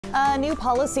A new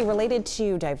policy related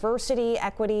to diversity,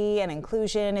 equity, and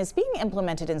inclusion is being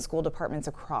implemented in school departments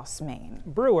across Maine.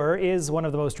 Brewer is one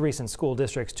of the most recent school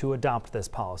districts to adopt this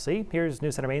policy. Here's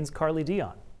News Center Maine's Carly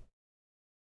Dion.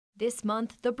 This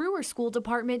month, the Brewer School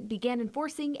Department began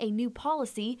enforcing a new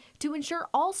policy to ensure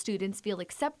all students feel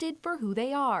accepted for who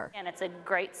they are. And it's a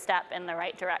great step in the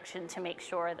right direction to make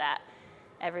sure that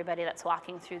everybody that's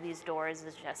walking through these doors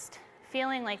is just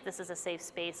feeling like this is a safe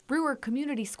space. Brewer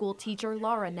Community School teacher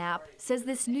Laura Knapp says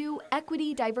this new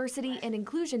equity, diversity, and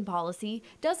inclusion policy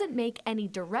doesn't make any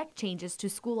direct changes to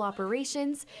school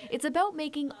operations. It's about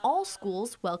making all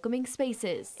schools welcoming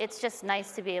spaces. It's just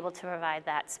nice to be able to provide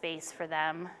that space for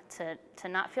them to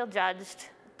not feel judged,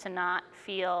 to not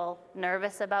feel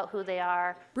nervous about who they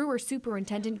are. Brewer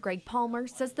Superintendent Gregg Palmer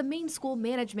says the Maine School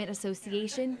Management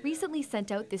Association recently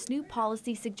sent out this new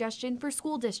policy suggestion for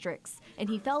school districts, and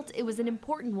he felt it was an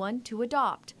important one to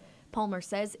adopt. Palmer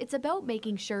says it's about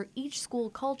making sure each school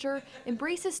culture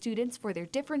embraces students for their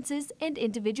differences and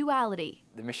individuality.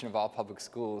 The mission of all public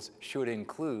schools should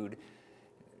include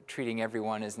treating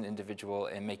everyone as an individual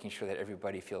and making sure that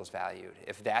everybody feels valued.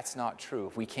 If that's not true,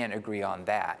 if we can't agree on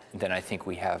that, then I think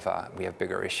we have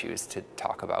bigger issues to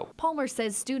talk about. Palmer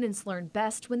says students learn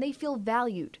best when they feel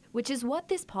valued, which is what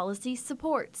this policy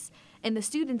supports. And the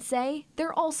students say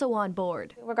they're also on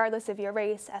board. Regardless of your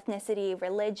race, ethnicity,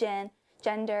 religion,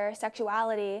 gender,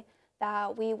 sexuality,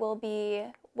 that we will be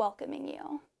welcoming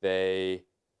you. They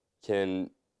can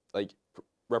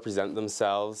represent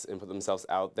themselves and put themselves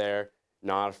out there,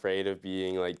 not afraid of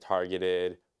being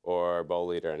targeted or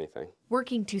bullied or anything.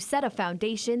 Working to set a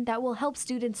foundation that will help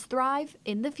students thrive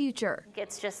in the future.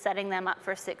 It's just setting them up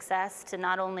for success to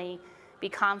not only be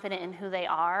confident in who they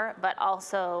are, but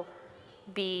also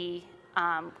be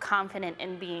confident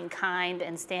in being kind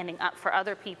and standing up for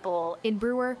other people. In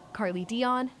Brewer, Carly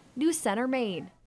Dion, News Center, Maine.